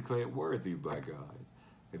we've been declared worthy by God.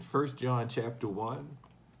 In 1 John chapter 1,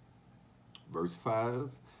 verse 5,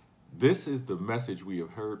 this is the message we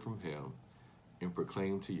have heard from him and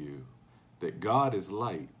proclaim to you, that God is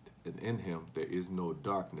light, and in him there is no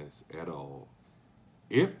darkness at all.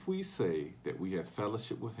 If we say that we have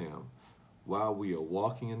fellowship with him while we are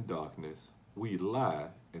walking in darkness, we lie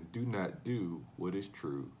and do not do what is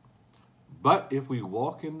true. But if we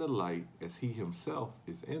walk in the light as he himself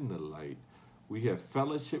is in the light, we have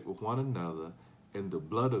fellowship with one another, and the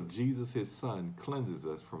blood of Jesus his son cleanses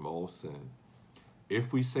us from all sin.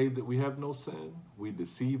 If we say that we have no sin, we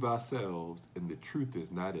deceive ourselves, and the truth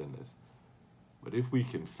is not in us. But if we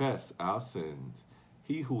confess our sins,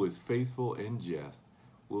 he who is faithful and just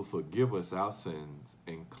will forgive us our sins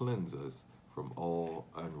and cleanse us from all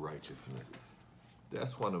unrighteousness.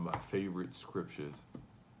 That's one of my favorite scriptures.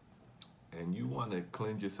 And you want to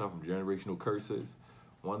cleanse yourself from generational curses,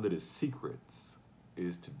 one of the secrets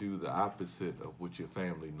is to do the opposite of what your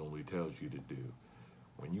family normally tells you to do.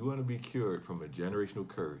 When you want to be cured from a generational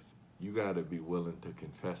curse, you got to be willing to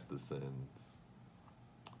confess the sins.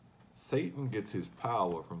 Satan gets his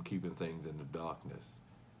power from keeping things in the darkness.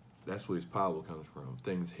 That's where his power comes from.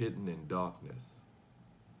 Things hidden in darkness.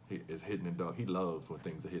 It's hidden in dark. He loves when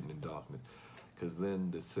things are hidden in darkness, because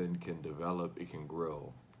then the sin can develop, it can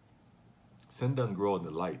grow. Sin doesn't grow in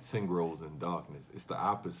the light. Sin grows in darkness. It's the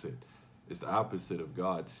opposite. It's the opposite of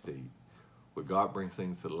God's state. Where God brings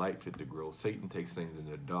things to the light for it to grow, Satan takes things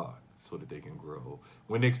in the dark so that they can grow.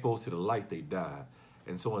 When they're exposed to the light, they die.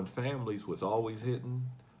 And so in families, what's always hidden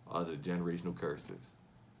are the generational curses.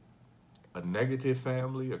 A negative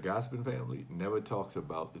family, a gossiping family, never talks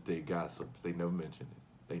about that they gossips. They never mention it.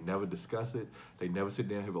 They never discuss it. They never sit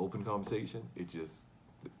down and have an open conversation.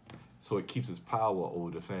 So it keeps its power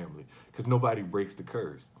over the family, because nobody breaks the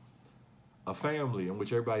curse. A family in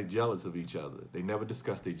which everybody's jealous of each other. They never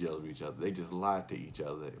discuss they're jealous of each other. They just lie to each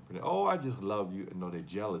other. Oh, I just love you. And no, they're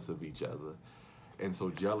jealous of each other. And so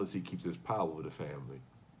jealousy keeps its power over the family.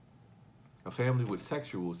 A family with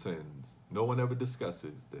sexual sins, no one ever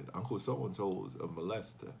discusses that Uncle so-and-so is a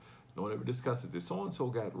molester. No one ever discusses that so-and-so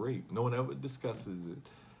got raped. No one ever discusses it.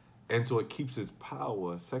 And so it keeps its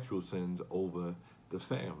power, sexual sins, over the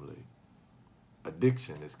family.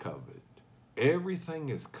 Addiction is covered. Everything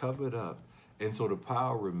is covered up. And so the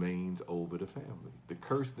power remains over the family. The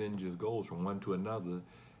curse then just goes from one to another.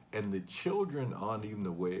 And the children aren't even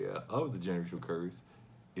aware of the generational curse.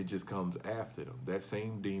 It just comes after them. That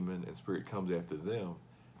same demon and spirit comes after them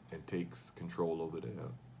and takes control over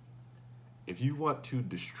them. If you want to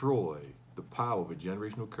destroy the power of a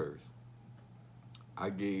generational curse,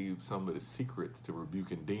 I gave some of the secrets to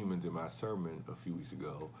rebuking demons in my sermon a few weeks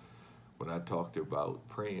ago when I talked about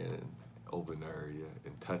praying over an area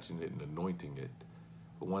and touching it and anointing it.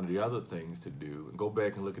 But one of the other things to do, and go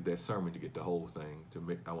back and look at that sermon to get the whole thing,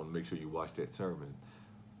 I want to make sure you watch that sermon.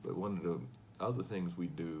 But one of the other things we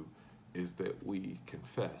do is that we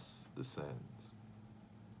confess the sins.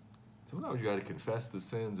 Sometimes you got to confess the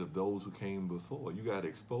sins of those who came before. You got to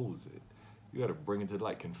expose it. You got to bring it to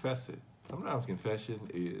light, confess it. Sometimes confession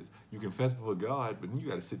is, you confess before God, but then you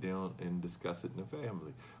got to sit down and discuss it in the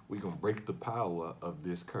family. We can break the power of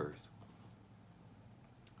this curse.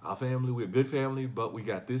 Our family, we're a good family, but we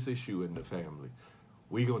got this issue in the family.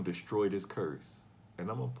 We're going to destroy this curse. And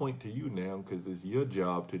I'm going to point to you now, because it's your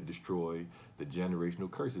job to destroy the generational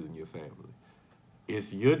curses in your family.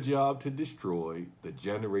 It's your job to destroy the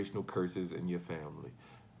generational curses in your family.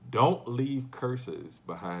 Don't leave curses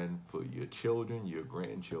behind for your children, your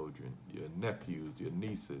grandchildren, your nephews, your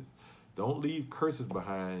nieces. Don't leave curses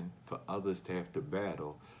behind for others to have to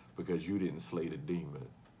battle because you didn't slay the demon.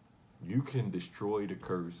 You can destroy the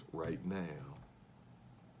curse right now.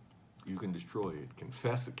 You can destroy it.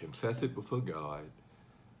 Confess it before God.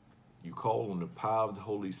 You call on the power of the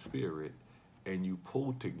Holy Spirit, and you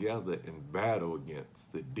pull together and battle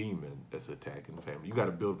against the demon that's attacking the family. You got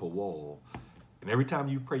to build up a wall. And every time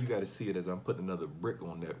you pray, you got to see it as I'm putting another brick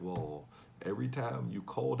on that wall. Every time you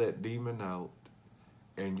call that demon out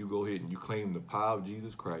and you go ahead and you claim the power of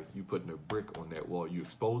Jesus Christ, you putting a brick on that wall. You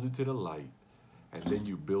expose it to the light, and then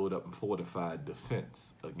you build up and fortify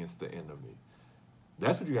defense against the enemy.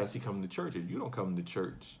 That's what you got to see coming to church. You don't come to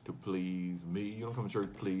church to please me. You don't come to church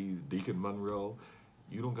to please Deacon Monroe.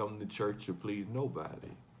 You don't come to church to please nobody.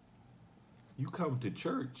 You come to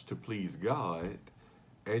church to please God,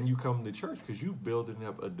 and you come to church because you're building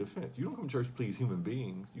up a defense. You don't come to church to please human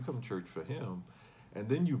beings. You come to church for him, And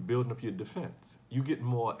then you building up your defense. You get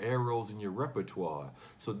more arrows in your repertoire.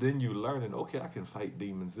 So then you learning, okay, I can fight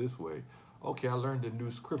demons this way. Okay, I learned a new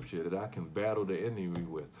scripture that I can battle the enemy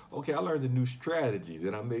with. Okay, I learned a new strategy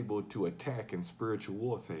that I'm able to attack in spiritual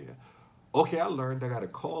warfare. Okay, I learned I got to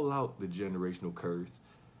call out the generational curse.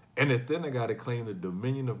 And then I got to claim the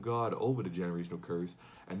dominion of God over the generational curse.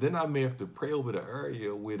 And then I may have to pray over the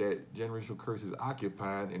area where that generational curse is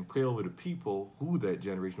occupying and pray over the people who that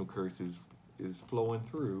generational curse is flowing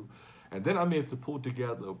through. And then I may have to pull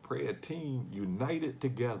together a prayer team, united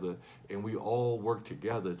together, and we all work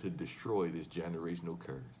together to destroy this generational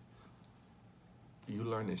curse. You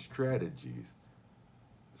learning strategies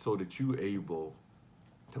so that you're able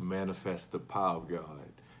to manifest the power of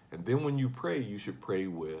God. And then when you pray, you should pray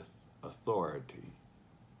with authority.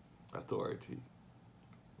 Authority.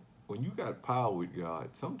 When you got power with God,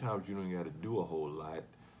 sometimes you don't got to do a whole lot.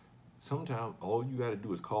 Sometimes all you got to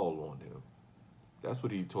do is call on him. That's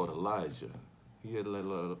what he taught Elijah. He had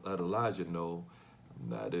to let Elijah know, I'm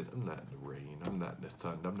not in the rain, I'm not in the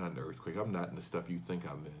thunder, I'm not in the earthquake, I'm not in the stuff you think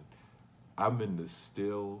I'm in. I'm in the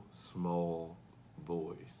still, small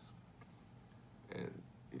voice. And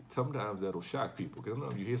sometimes that'll shock people. Because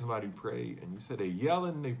you hear somebody pray, and you say they're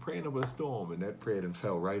yelling, they praying over a storm, and that prayer then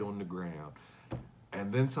fell right on the ground.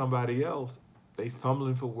 And then somebody else, they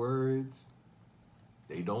fumbling for words,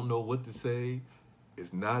 they don't know what to say,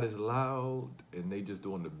 it's not as loud, and they just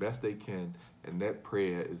doing the best they can, and that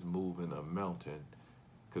prayer is moving a mountain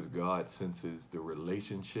because God senses the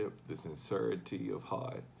relationship, the sincerity of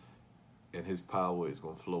heart, and his power is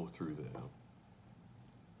going to flow through them.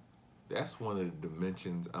 That's one of the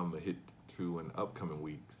dimensions I'm going to hit through in upcoming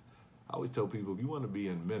weeks. I always tell people, if you want to be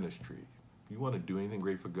in ministry, if you want to do anything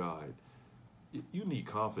great for God, you need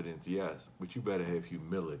confidence, yes, but you better have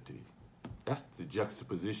humility. That's the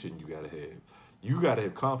juxtaposition you got to have. You got to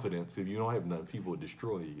have confidence. If you don't have none, people will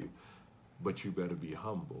destroy you. But you better be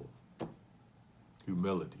humble.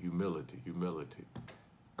 Humility, humility, humility.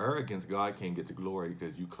 Arrogance, God can't get the glory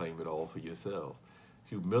because you claim it all for yourself.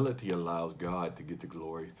 Humility allows God to get the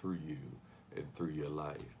glory through you and through your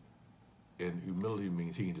life. And humility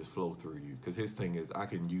means he can just flow through you. Because his thing is, I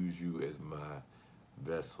can use you as my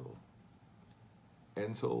vessel.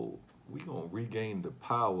 And so we're going to regain the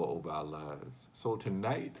power over our lives. So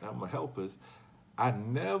tonight, I'm going to help us. I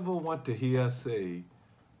never want to hear us say,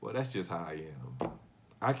 well, that's just how I am.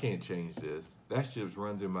 I can't change this. That just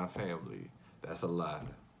runs in my family. That's a lie.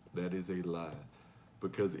 That is a lie.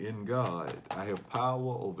 Because in God, I have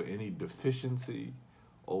power over any deficiency,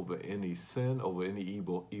 over any sin, over any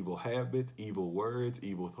evil habits, evil words,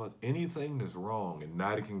 evil thoughts. Anything that's wrong and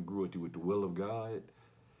not in congruity with the will of God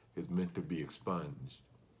is meant to be expunged.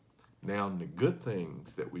 Now, the good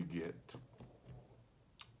things that we get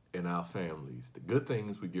in our families, the good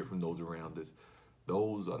things we get from those around us,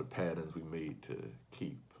 those are the patterns we made to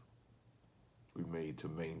keep. We made to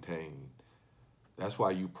maintain. That's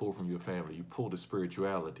why you pull from your family. You pull the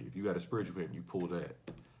spirituality. If you got a spiritual family, you pull that.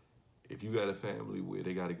 If you got a family where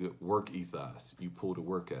they got a good work ethos, you pull the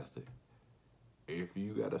work ethic. If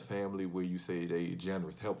you got a family where you say they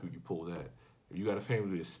generous, help you, you pull that. If you got a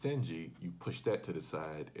family that's stingy, you push that to the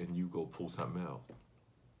side and you go pull something else.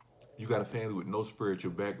 You got a family with no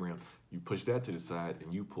spiritual background, you push that to the side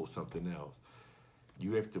and you pull something else.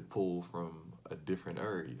 You have to pull from a different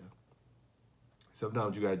area.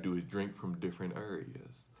 Sometimes you got to do is drink from different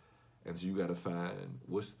areas. And so you got to find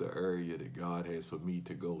what's the area that God has for me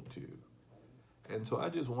to go to. And so I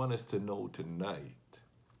just want us to know tonight,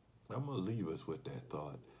 I'm going to leave us with that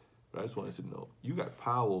thought, but I just want us to know, you got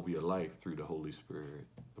power over your life through the Holy Spirit.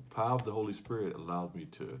 The power of the Holy Spirit allows me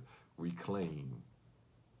to reclaim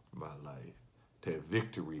my life, to have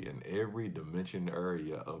victory in every dimension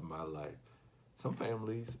area of my life. Some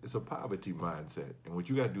families, it's a poverty mindset. And what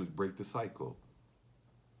you got to do is break the cycle.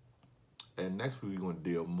 And next week, we're going to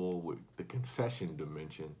deal more with the confession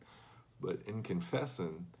dimension. But in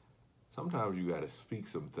confessing, sometimes you got to speak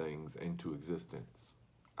some things into existence.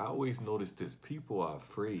 I always notice this. People are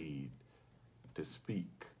afraid to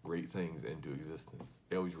speak great things into existence.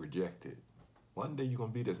 They always reject it. One day you're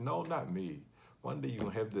going to be this. No, not me. One day you're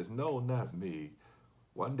going to have this. No, not me.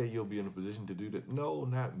 One day you'll be in a position to do that. No,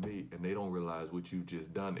 not me. And they don't realize what you've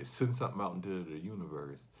just done is send something out into the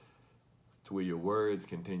universe to where your words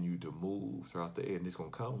continue to move throughout the air, and it's gonna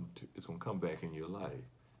come back in your life.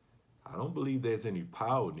 I don't believe there's any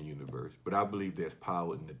power in the universe, but I believe there's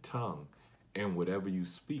power in the tongue, and whatever you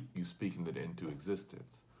speaking it into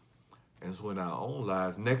existence. And so in our own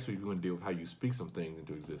lives, next week we're gonna deal with how you speak some things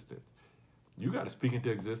into existence. You gotta speak into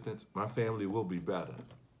existence. My family will be better.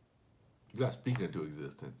 You gotta speak into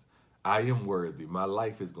existence. I am worthy. My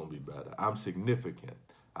life is going to be better. I'm significant.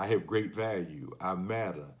 I have great value. I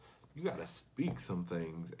matter. You got to speak some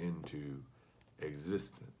things into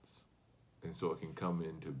existence, and so it can come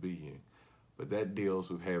into being. But that deals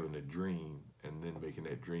with having a dream and then making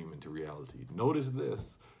that dream into reality. Notice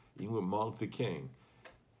this, even with Martin Luther King,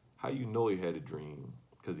 how you know he had a dream?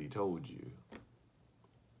 Because he told you.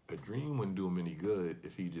 A dream wouldn't do him any good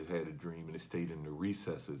if he just had a dream and it stayed in the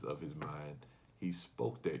recesses of his mind. He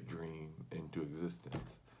spoke that dream into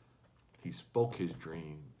existence. He spoke his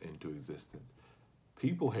dream into existence.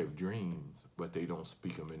 People have dreams, but they don't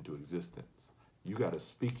speak them into existence. You got to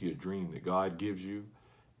speak your dream that God gives you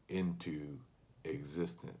into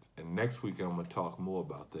existence. And next week, I'm going to talk more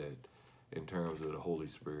about that in terms of the Holy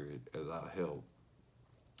Spirit as our help.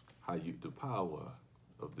 The power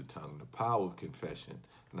of the tongue, the power of confession,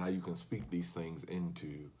 and how you can speak these things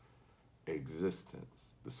into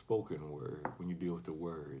existence. The spoken word, when you deal with the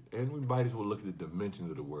word. And we might as well look at the dimensions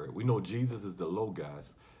of the word. We know Jesus is the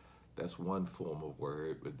Logos. That's one form of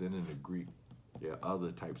word. But then in the Greek, there are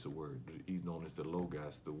other types of word. He's known as the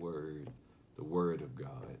Logos, the word of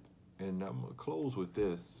God. And I'm going to close with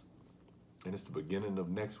this. And it's the beginning of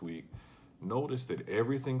next week. Notice that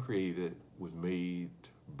everything created was made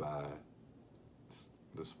by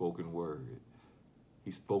the spoken word.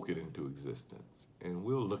 He spoke it into existence. And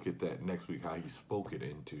we'll look at that next week, how he spoke it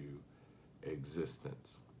into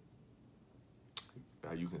existence.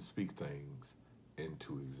 How you can speak things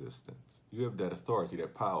into existence. You have that authority,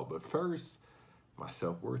 that power. But first, my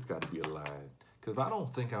self-worth got to be aligned. Because if I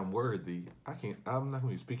don't think I'm worthy, I'm not going to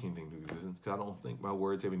be speaking anything into existence because I don't think my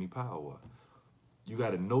words have any power. You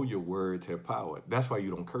got to know your words have power. That's why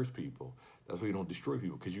you don't curse people. That's why you don't destroy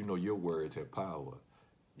people, because you know your words have power.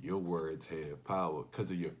 Your words have power because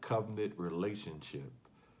of your covenant relationship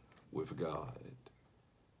with God.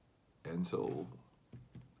 And so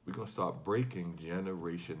we're going to start breaking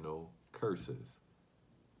generational curses.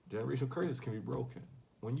 Generational curses can be broken.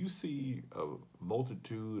 When you see a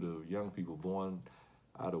multitude of young people born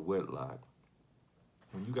out of wedlock,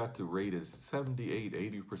 when you got the rate is 78,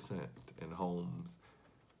 80% in homes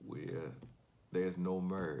where there's no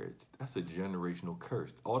marriage, that's a generational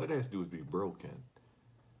curse. All that has to do is be broken.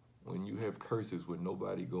 When you have curses where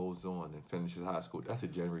nobody goes on and finishes high school, that's a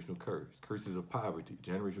generational curse. Curses of poverty,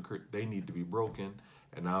 generational curse, they need to be broken.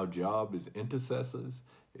 And our job as intercessors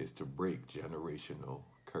is to break generational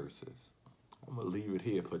curses. I'm going to leave it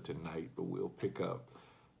here for tonight, but we'll pick up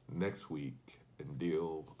next week and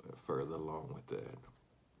deal further along with that.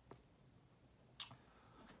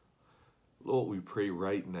 Lord, we pray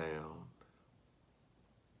right now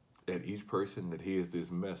that each person that hears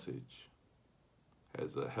this message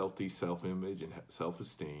has a healthy self-image and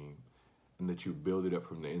self-esteem, and that you build it up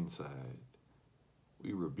from the inside.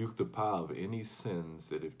 We rebuke the power of any sins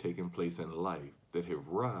that have taken place in life that have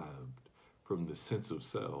robbed from the sense of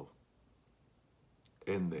self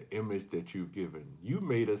and the image that you've given. You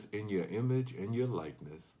made us in your image and your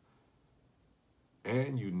likeness,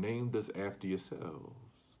 and you named us after yourselves.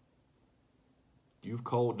 You've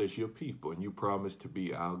called us your people, and you promised to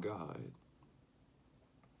be our God.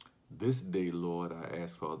 This day, Lord, I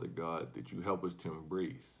ask, Father God, that you help us to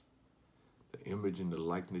embrace the image and the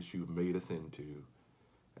likeness you've made us into,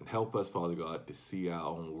 and help us, Father God, to see our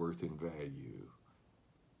own worth and value.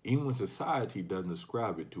 Even when society doesn't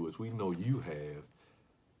describe it to us, we know you have,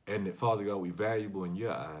 and that, Father God, we're valuable in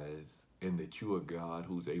your eyes, and that you are God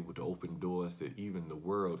who's able to open doors that even the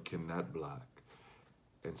world cannot block.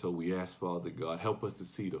 And so we ask, Father God, help us to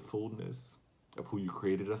see the fullness of who you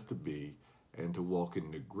created us to be, and to walk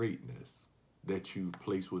in the greatness that you've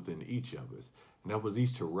placed within each of us. And help us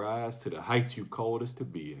each to rise to the heights you've called us to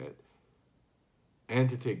be at, and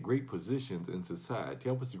to take great positions in society.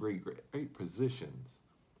 Help us to great positions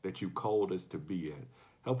that you called us to be at.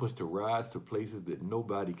 Help us to rise to places that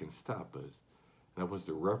nobody can stop us. And help us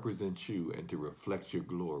to represent you and to reflect your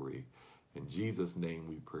glory. In Jesus' name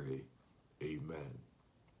we pray. Amen.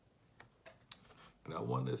 And I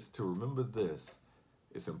want us to remember this.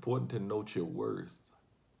 It's important to note your worth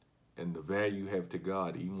and the value you have to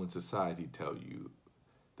God, even when society tells you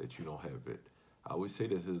that you don't have it. I always say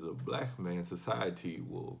this, as a black man, society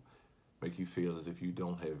will make you feel as if you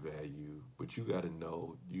don't have value, but you got to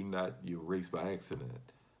know you're not your race by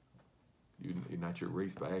accident. You're not your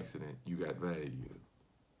race by accident. You got value.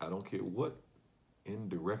 I don't care what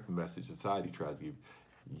indirect message society tries to give,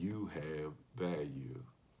 you have value.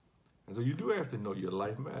 And so you do have to know your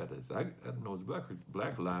life matters. I know as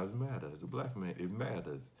black lives matter. As a black man, it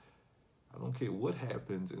matters. I don't care what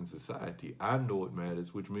happens in society. I know it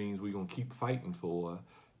matters, which means we're going to keep fighting for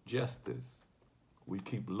justice. We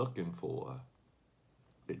keep looking for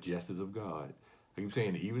the justice of God. I keep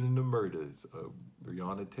saying, even in the murders of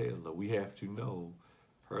Breonna Taylor, we have to know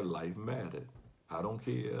her life mattered. I don't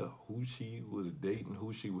care who she was dating,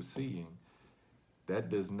 who she was seeing. That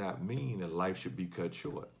does not mean that life should be cut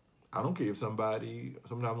short. I don't care if somebody,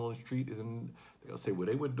 sometimes on the street, they'll say, well,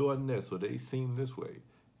 they were doing this or they seem this way.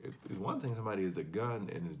 It's one thing somebody has a gun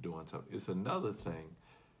and is doing something. It's another thing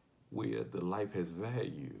where the life has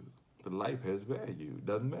value. The life has value.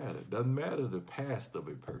 Doesn't matter. Doesn't matter the past of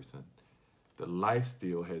a person. The life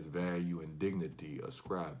still has value and dignity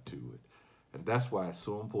ascribed to it. And that's why it's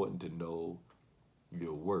so important to know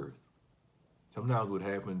your worth. Sometimes what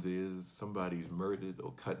happens is somebody's murdered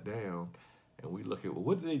or cut down, and we look at, well,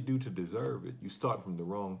 what did they do to deserve it? You start from the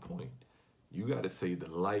wrong point. You got to say the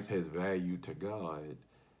life has value to God,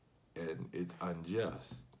 and it's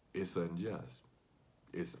unjust. It's unjust.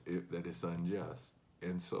 That it's unjust.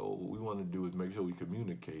 And so what we want to do is make sure we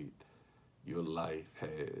communicate your life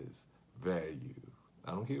has value.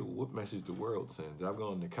 I don't care what message the world sends. I've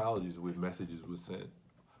gone to colleges where messages were sent.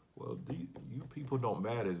 Well, you people don't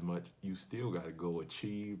matter as much. You still got to go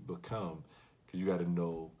achieve, become, because you got to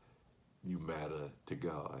know you matter to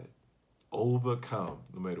God. Overcome,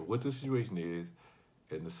 no matter what the situation is.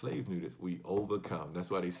 And the slaves knew this. We overcome. That's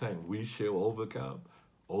why they sang, we shall overcome.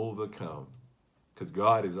 Overcome. Because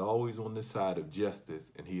God is always on the side of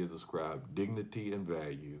justice, and he has ascribed dignity and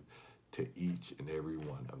value to each and every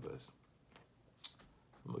one of us.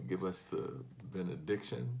 I'm going to give us the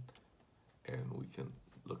benediction, and we can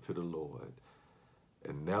look to the Lord.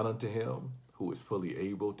 And now unto him who is fully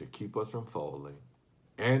able to keep us from falling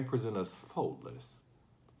and present us faultless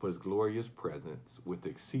for his glorious presence with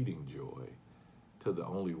exceeding joy, to the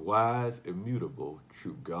only wise, immutable,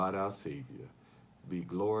 true God our Savior, be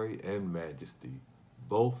glory and majesty,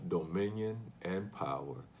 both dominion and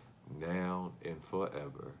power, now and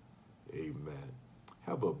forever. Amen.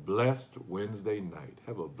 Have a blessed Wednesday night.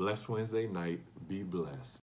 Have a blessed Wednesday night. Be blessed.